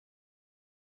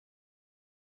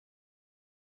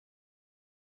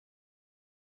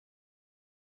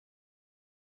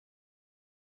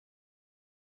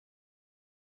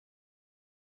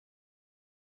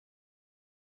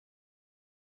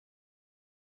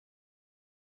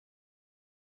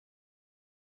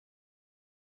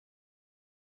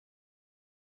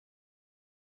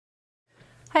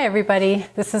Hi everybody,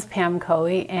 this is Pam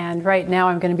Caughey, and right now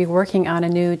I'm going to be working on a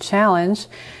new challenge.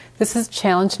 This is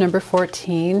challenge number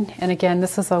 14, and again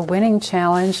this is a winning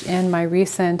challenge in my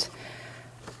recent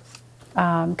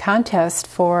contest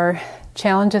for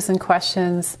challenges and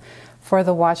questions for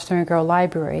the Watch, Learn, Grow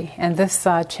Library. And this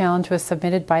challenge was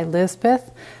submitted by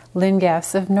Lisbeth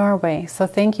Lingas of Norway. So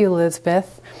thank you,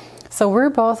 Lisbeth. So we're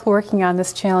both working on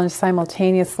this challenge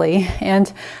simultaneously,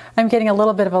 and I'm getting a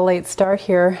little bit of a late start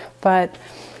here, but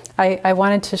I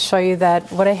wanted to show you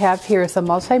that what I have here is a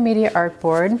multimedia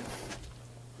artboard,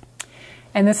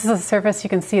 and this is a surface. You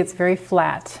can see it's very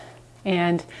flat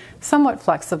and somewhat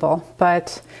flexible,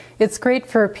 but it's great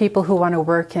for people who want to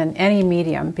work in any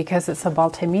medium because it's a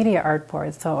multimedia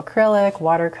artboard. So acrylic,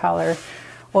 watercolor,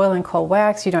 oil and coal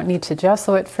wax, you don't need to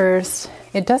gesso it first.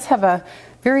 It does have a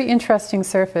very interesting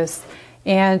surface,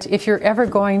 and if you're ever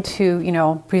going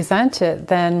to, present it,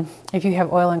 then if you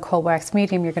have oil and coal wax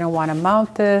medium, you're going to want to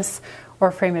mount this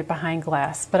or frame it behind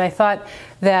glass. But I thought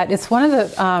that it's one of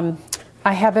the,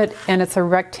 I have it and it's a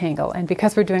rectangle, and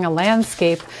because we're doing a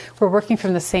landscape, we're working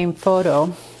from the same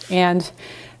photo. And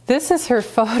this is her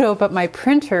photo, but my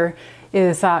printer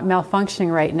is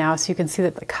malfunctioning right now, so you can see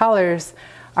that the colors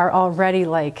are already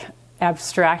like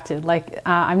abstracted.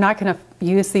 I'm not going to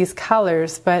use these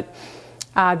colors, but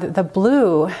the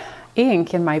blue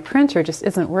ink in my printer just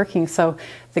isn't working. So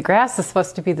the grass is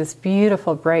supposed to be this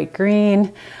beautiful bright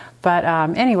green, but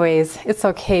anyways, it's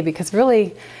okay because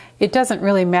really it doesn't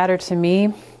really matter to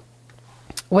me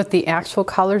what the actual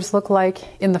colors look like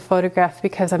in the photograph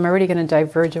because I'm already going to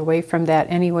diverge away from that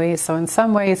anyway. So in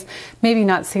some ways, maybe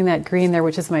not seeing that green there,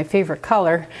 which is my favorite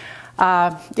color,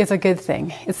 is a good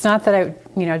thing. It's not that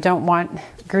I don't want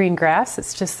green grass,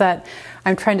 it's just that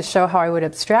I'm trying to show how I would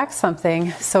abstract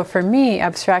something. So for me,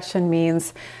 abstraction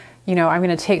means, I'm going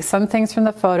to take some things from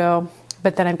the photo,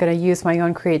 but then I'm going to use my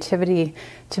own creativity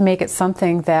to make it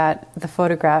something that the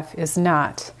photograph is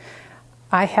not.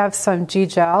 I have some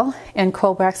G-gel and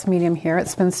coal wax medium here.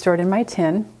 It's been stored in my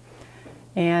tin,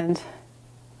 and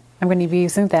I'm going to be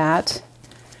using that.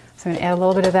 So I'm going to add a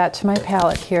little bit of that to my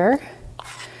palette here.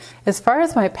 As far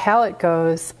as my palette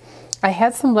goes, I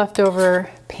had some leftover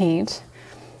paint,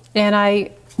 and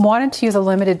I wanted to use a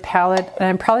limited palette, and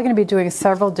I'm probably going to be doing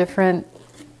several different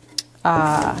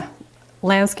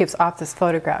landscapes off this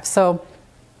photograph. So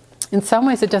in some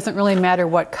ways it doesn't really matter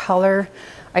what color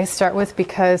I start with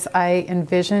because I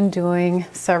envision doing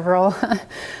several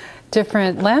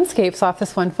different landscapes off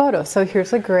this one photo. So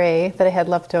here's a gray that I had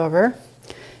left over.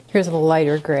 Here's a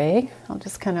lighter gray. I'll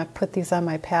just kind of put these on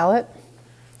my palette.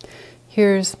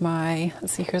 Here's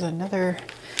here's another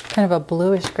kind of a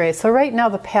bluish gray. So right now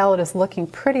the palette is looking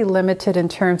pretty limited in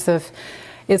terms of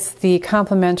it's the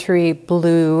complementary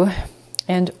blue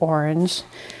and orange.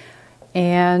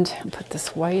 And I'll put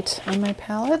this white on my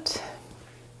palette.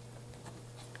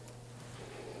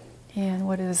 And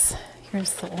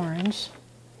here's the orange.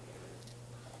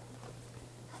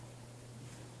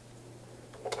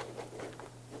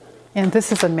 And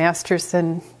this is a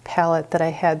Masterson palette that I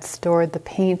had stored the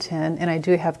paint in, and I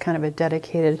do have kind of a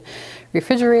dedicated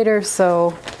refrigerator,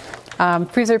 so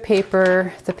freezer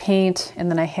paper, the paint,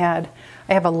 and then I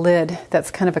have a lid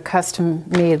that's kind of a custom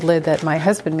made lid that my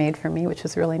husband made for me, which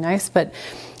is really nice, but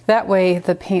that way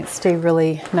the paints stay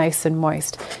really nice and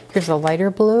moist. Here's a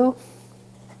lighter blue,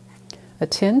 a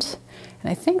tint, and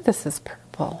I think this is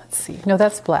purple. Let's see. No,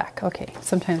 that's black. Okay,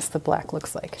 sometimes the black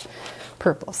looks like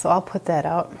purple, so I'll put that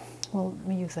out. We'll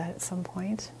use that at some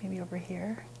point, maybe over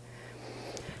here.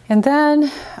 And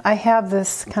then I have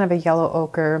this kind of a yellow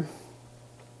ochre.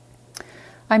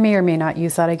 I may or may not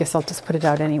use that. I guess I'll just put it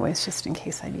out anyways, just in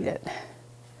case I need it.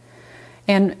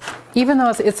 And even though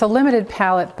it's a limited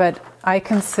palette, but I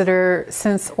consider,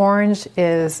 since orange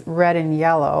is red and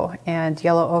yellow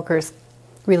ochre is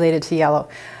related to yellow,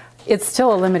 it's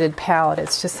still a limited palette.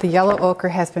 It's just the yellow ochre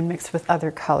has been mixed with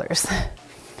other colors.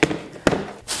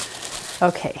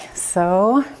 Okay,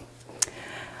 so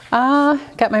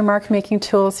got my mark making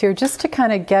tools here just to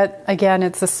kind of get, again,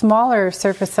 it's a smaller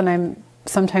surface than I'm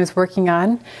sometimes working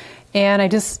on, and I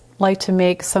just like to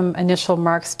make some initial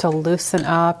marks to loosen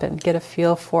up and get a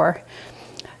feel for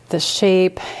the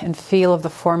shape and feel of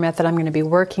the format that I'm going to be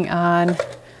working on.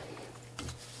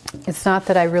 It's not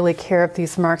that I really care if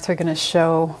these marks are going to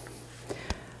show,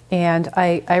 and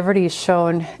I've already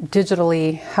shown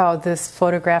digitally how this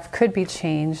photograph could be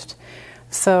changed.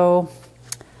 So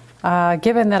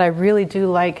given that I really do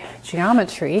like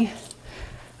geometry,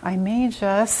 I may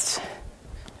just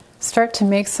start to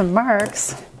make some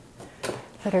marks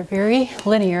that are very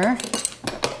linear.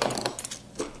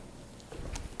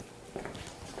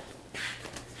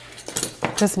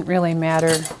 doesn't really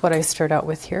matter what I start out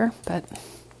with here, but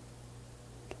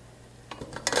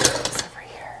it's over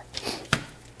here.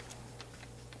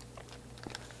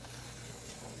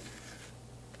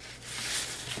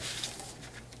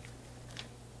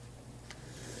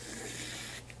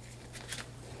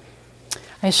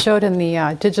 I showed in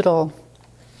the digital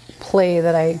play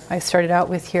that I started out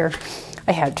with here,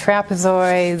 I had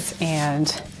trapezoids and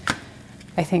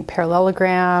I think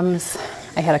parallelograms.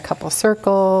 I had a couple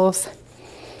circles.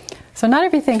 So not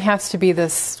everything has to be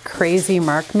this crazy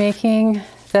mark making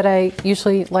that I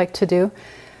usually like to do.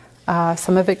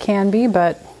 Some of it can be,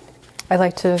 but I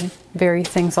like to vary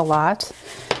things a lot.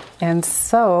 And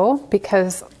so,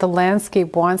 because the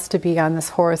landscape wants to be on this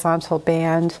horizontal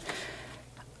band,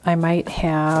 I might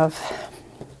have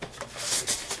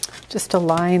just a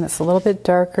line that's a little bit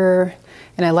darker.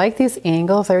 And I like these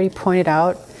angles. I already pointed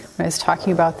out when I was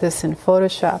talking about this in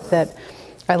Photoshop that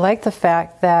I like the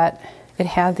fact that it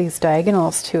had these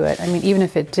diagonals to it. I mean, even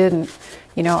if it didn't,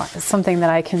 you know, it's something that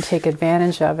I can take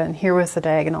advantage of. And here was the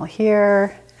diagonal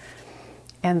here.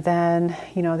 And then,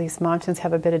 you know, these mountains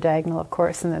have a bit of diagonal, of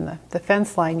course. And then the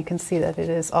fence line, you can see that it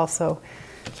is also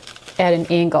at an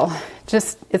angle.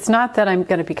 Just, it's not that I'm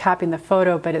going to be copying the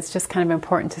photo, but it's just kind of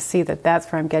important to see that that's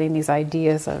where I'm getting these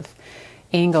ideas of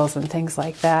angles and things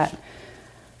like that.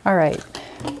 All right,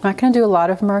 I'm not going to do a lot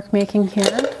of mark making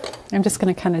here. I'm just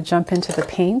going to kind of jump into the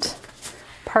paint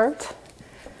part.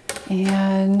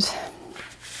 And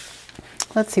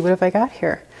let's see, what have I got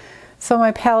here? So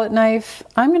my palette knife,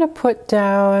 I'm going to put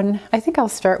down, I think I'll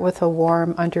start with a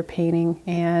warm underpainting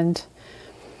and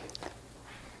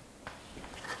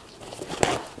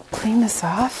clean this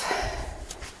off.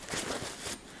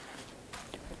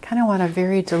 Kind of want a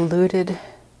very diluted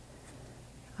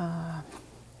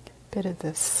bit of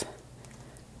this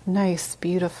nice,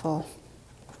 beautiful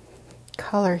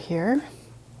color here.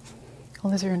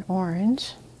 Alizarin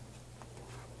orange.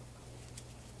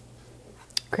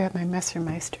 Grab my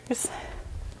Messermeisters.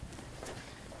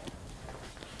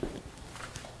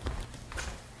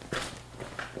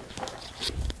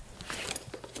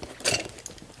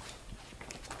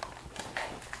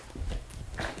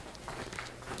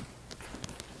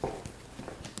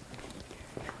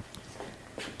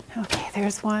 Okay,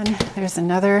 there's one, there's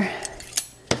another.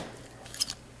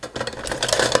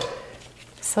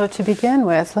 So to begin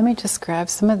with, let me just grab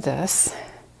some of this.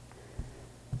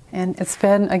 And it's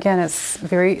been, again, it's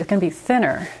going to be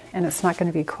thinner, and it's not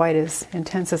going to be quite as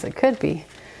intense as it could be.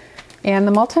 And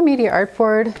the multimedia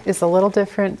artboard is a little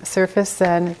different surface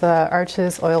than the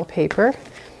Arches oil paper.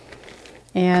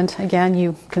 And again,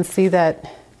 you can see that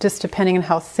just depending on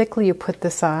how thickly you put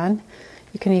this on,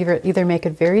 you can either make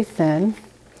it very thin,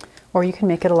 or you can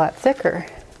make it a lot thicker.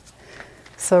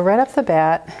 So right off the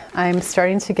bat, I'm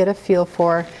starting to get a feel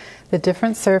for the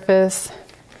different surface,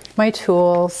 my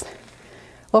tools,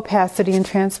 opacity and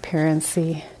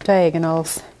transparency,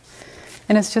 diagonals,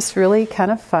 and it's just really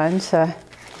kind of fun to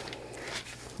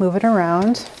move it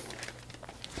around.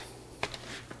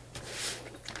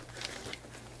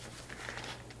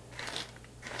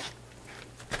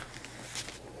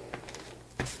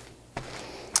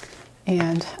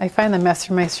 And I find the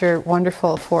Messermeister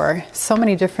wonderful for so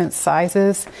many different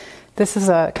sizes. This is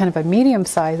a kind of a medium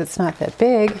size, it's not that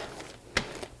big.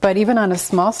 But even on a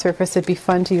small surface, it'd be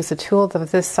fun to use a tool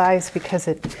of this size because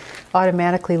it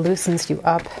automatically loosens you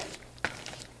up.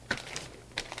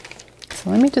 So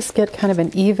let me just get kind of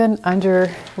an even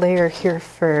under layer here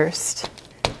first.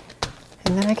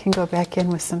 And then I can go back in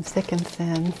with some thick and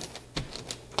thin.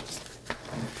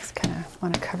 Just kind of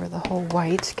want to cover the whole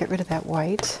white, get rid of that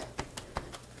white.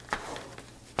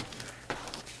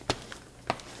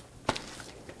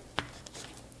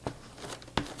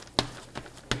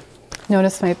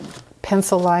 Notice my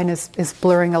pencil line is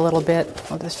blurring a little bit.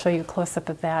 I'll just show you a close-up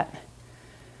of that.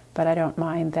 But I don't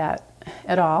mind that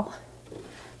at all.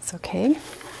 It's okay.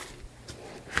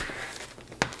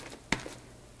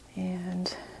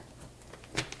 And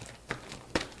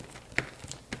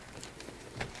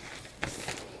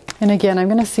again, I'm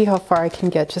going to see how far I can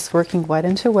get just working wet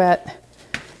into wet.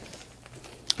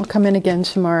 I'll come in again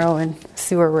tomorrow and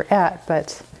see where we're at,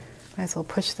 but might as well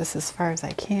push this as far as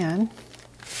I can.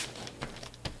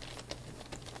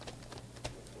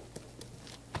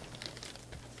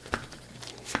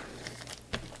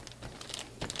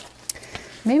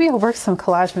 Maybe I'll work some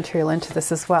collage material into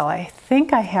this as well. I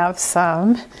think I have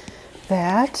some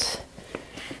that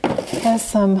has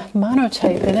some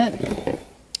monotype in it,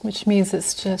 which means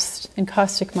it's just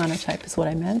encaustic monotype is what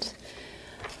I meant.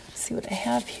 Let's see what I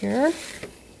have here.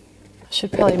 I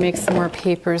should probably make some more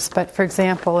papers, but for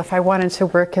example, if I wanted to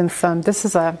work in some, this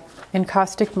is a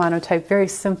encaustic monotype, very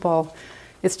simple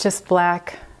It's just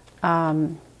black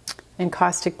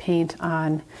encaustic paint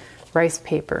on rice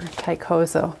paper,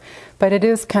 Taikozo. But it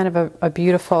is kind of a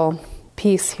beautiful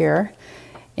piece here.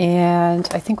 And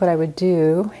I think what I would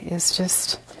do is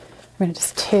I'm going to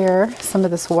just tear some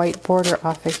of this white border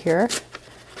off of here.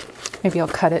 Maybe I'll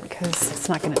cut it because it's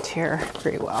not going to tear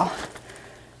very well.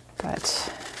 But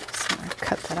so I'm going to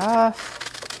cut that off.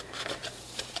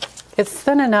 It's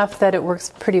thin enough that it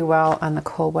works pretty well on the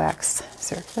coal wax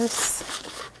surface.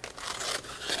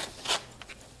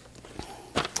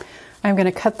 I'm going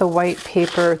to cut the white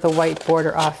paper, the white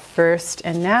border off first,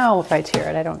 and now if I tear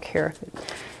it, I don't care if it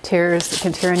tears. It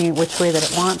can tear any which way that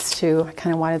it wants to. I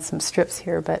kind of wanted some strips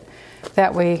here, but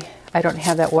that way I don't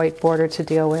have that white border to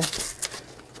deal with.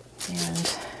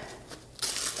 And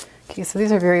okay, so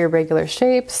these are very irregular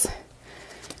shapes.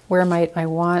 Where might I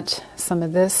want some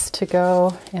of this to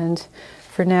go? And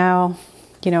for now,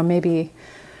 you know, maybe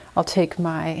I'll take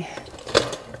my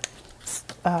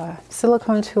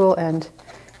silicone tool and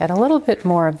add a little bit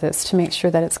more of this to make sure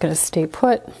that it's going to stay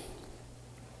put.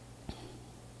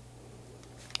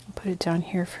 I'll put it down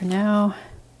here for now.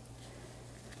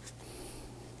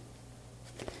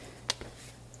 Make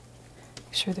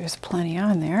sure there's plenty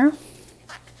on there.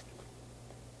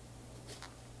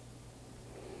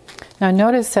 Now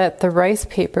notice that the rice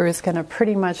paper is going to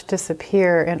pretty much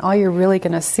disappear, and all you're really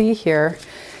going to see here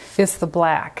is the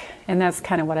black. And that's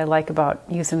kind of what I like about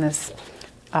using this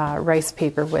rice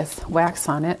paper with wax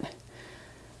on it,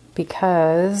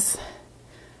 because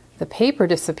the paper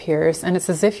disappears and it's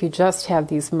as if you just have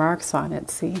these marks on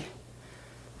it. See,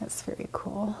 that's very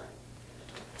cool.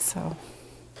 So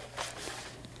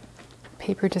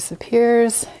paper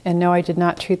disappears, and no, I did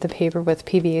not treat the paper with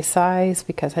PVA size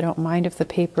because I don't mind if the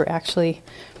paper actually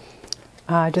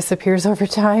disappears over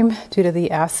time due to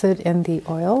the acid in the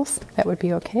oils. That would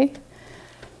be okay.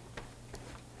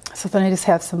 So then I just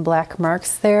have some black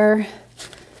marks there.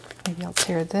 Maybe I'll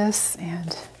tear this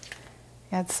and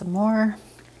add some more.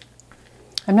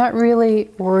 I'm not really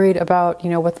worried about,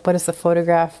 you know, what is the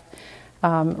photograph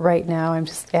right now. I'm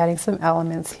just adding some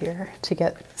elements here to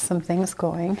get some things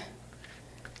going.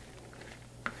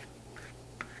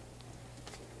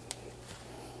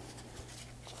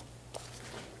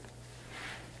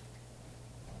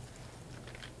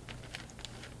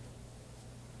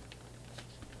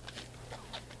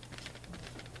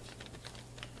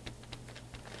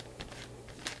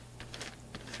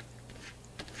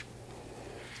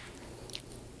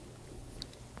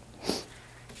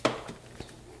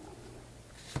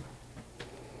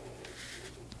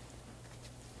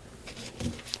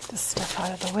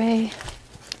 Out of the way.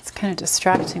 It's kind of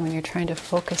distracting when you're trying to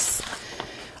focus.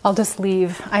 I'll just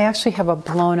leave. I actually have a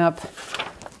blown up,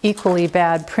 equally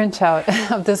bad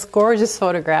printout of this gorgeous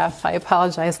photograph. I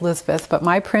apologize, Lisbeth, but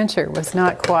my printer was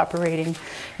not cooperating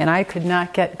and I could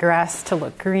not get grass to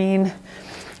look green,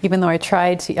 even though I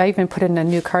tried to. I even put in a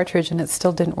new cartridge and it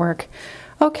still didn't work.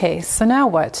 Okay, so now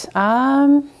what?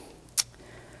 I'm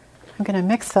going to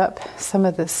mix up some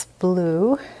of this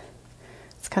blue.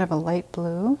 It's kind of a light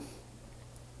blue.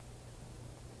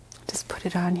 Just put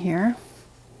it on here.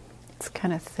 It's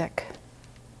kind of thick.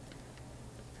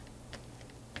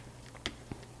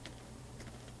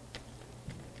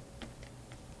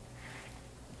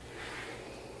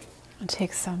 I'll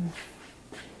take some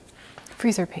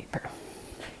freezer paper.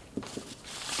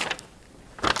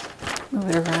 Move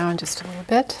it around just a little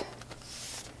bit.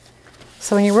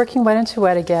 So when you're working wet into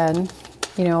wet again,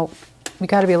 you know, we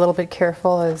got to be a little bit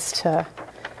careful as to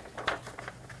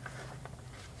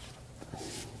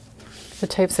the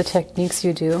types of techniques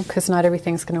you do, because not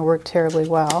everything's going to work terribly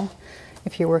well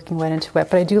if you're working wet into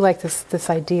wet. But I do like this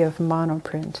idea of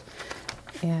monoprint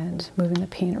and moving the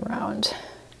paint around.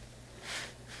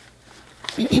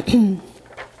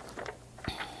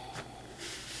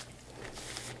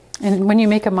 And when you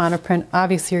make a monoprint,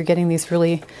 obviously you're getting these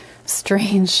really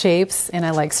strange shapes, and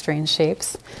I like strange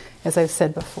shapes, as I've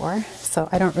said before. So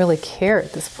I don't really care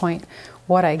at this point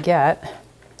what I get.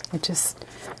 It just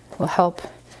will help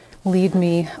lead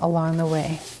me along the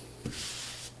way.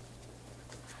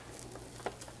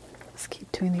 Let's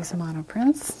keep doing these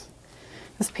monoprints.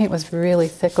 This paint was really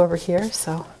thick over here,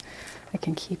 so I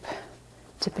can keep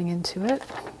dipping into it,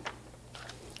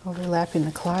 overlapping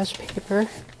the collage paper.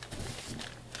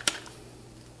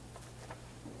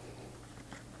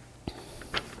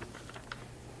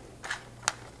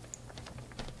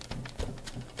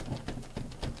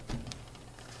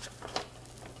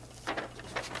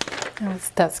 Now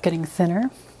that's getting thinner.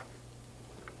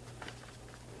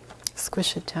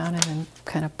 Squish it down and then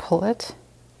kind of pull it.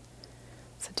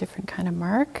 It's a different kind of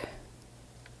mark.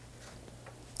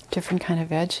 Different kind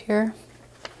of edge here.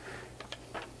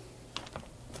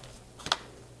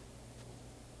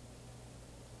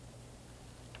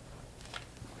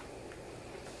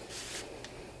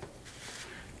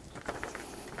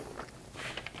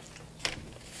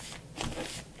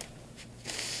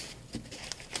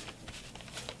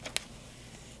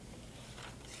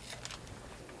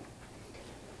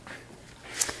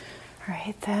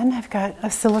 Then I've got a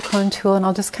silicone tool, and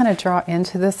I'll just kind of draw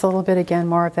into this a little bit again,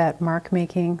 more of that mark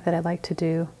making that I like to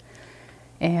do.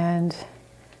 And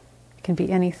it can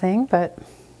be anything, but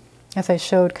as I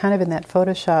showed kind of in that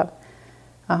Photoshop,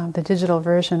 the digital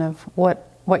version of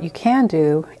what you can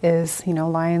do is, you know,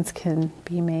 lines can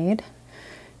be made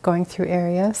going through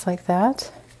areas like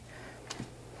that.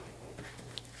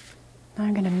 Now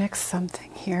I'm going to mix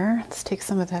something here. Let's take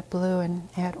some of that blue and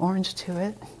add orange to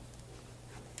it.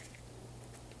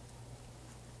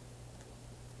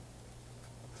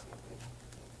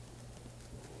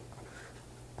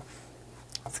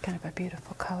 It's kind of a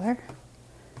beautiful color.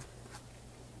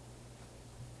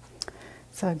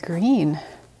 It's a green,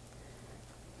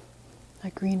 a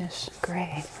greenish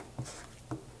gray.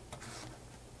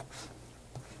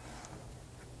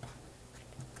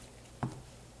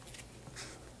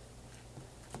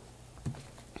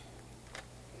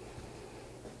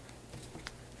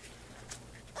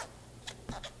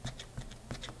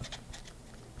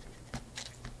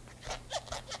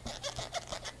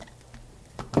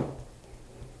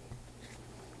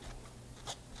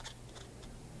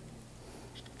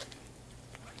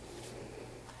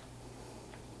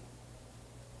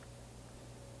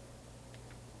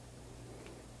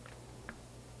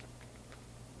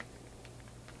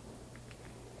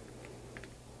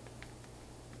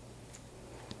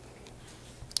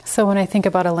 So when I think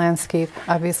about a landscape,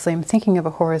 obviously I'm thinking of a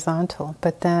horizontal,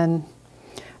 but then,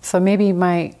 so maybe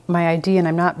my idea, and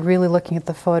I'm not really looking at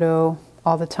the photo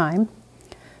all the time,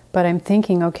 but I'm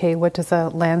thinking, okay, what does a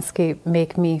landscape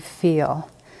make me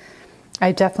feel?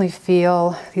 I definitely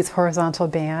feel these horizontal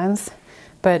bands,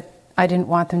 but I didn't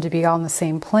want them to be all in the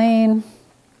same plane,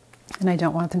 and I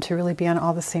don't want them to really be on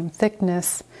all the same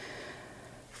thickness.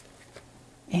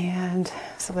 And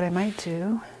so what I might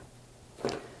do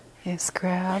is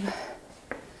grab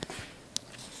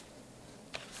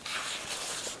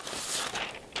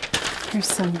here's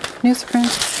some newsprint.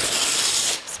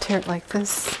 Just tear it like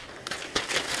this.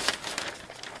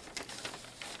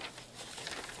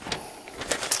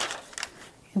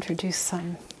 Introduce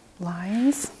some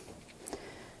lines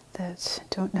that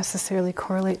don't necessarily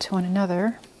correlate to one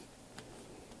another.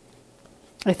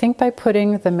 I think by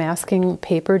putting the masking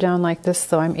paper down like this,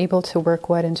 though, I'm able to work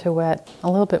wet into wet a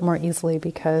little bit more easily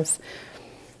because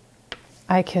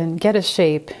I can get a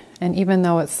shape, and even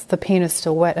though the paint is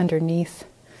still wet underneath,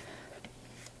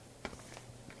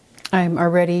 I'm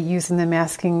already using the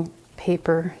masking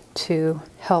paper to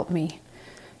help me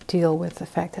deal with the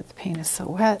fact that the paint is so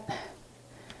wet.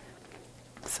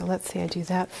 So let's say I do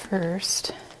that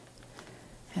first,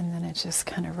 and then it just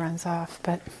kind of runs off.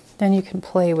 But then you can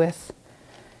play with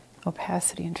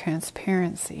opacity and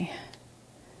transparency.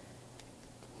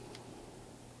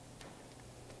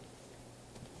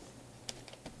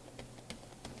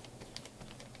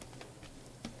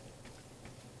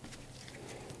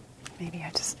 Maybe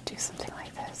I just do something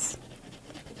like this.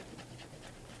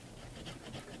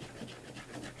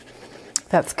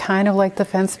 That's kind of like the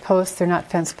fence posts. They're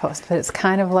not fence posts, but it's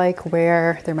kind of like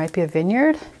where there might be a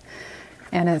vineyard,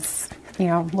 and it's, you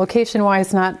know,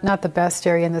 location-wise, not the best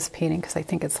area in this painting because I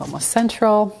think it's almost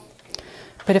central.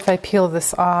 But if I peel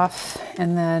this off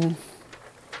and then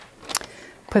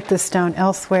put this down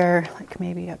elsewhere, like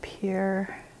maybe up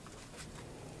here,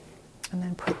 and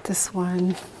then put this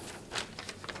one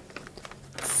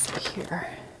here,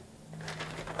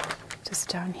 just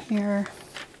down here,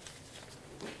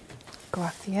 go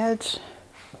off the edge.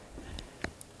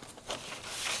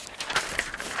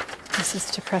 This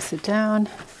is to press it down.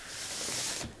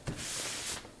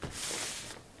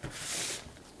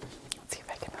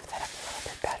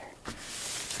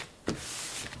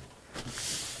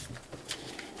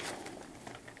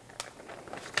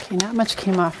 Not much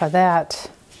came off of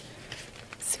that.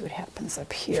 Let's see what happens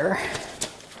up here.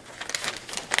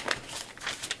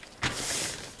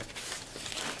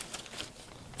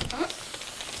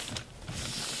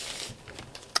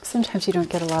 Sometimes you don't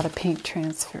get a lot of paint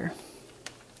transfer.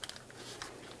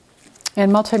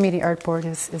 And multimedia artboard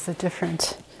is a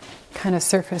different kind of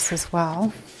surface as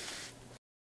well.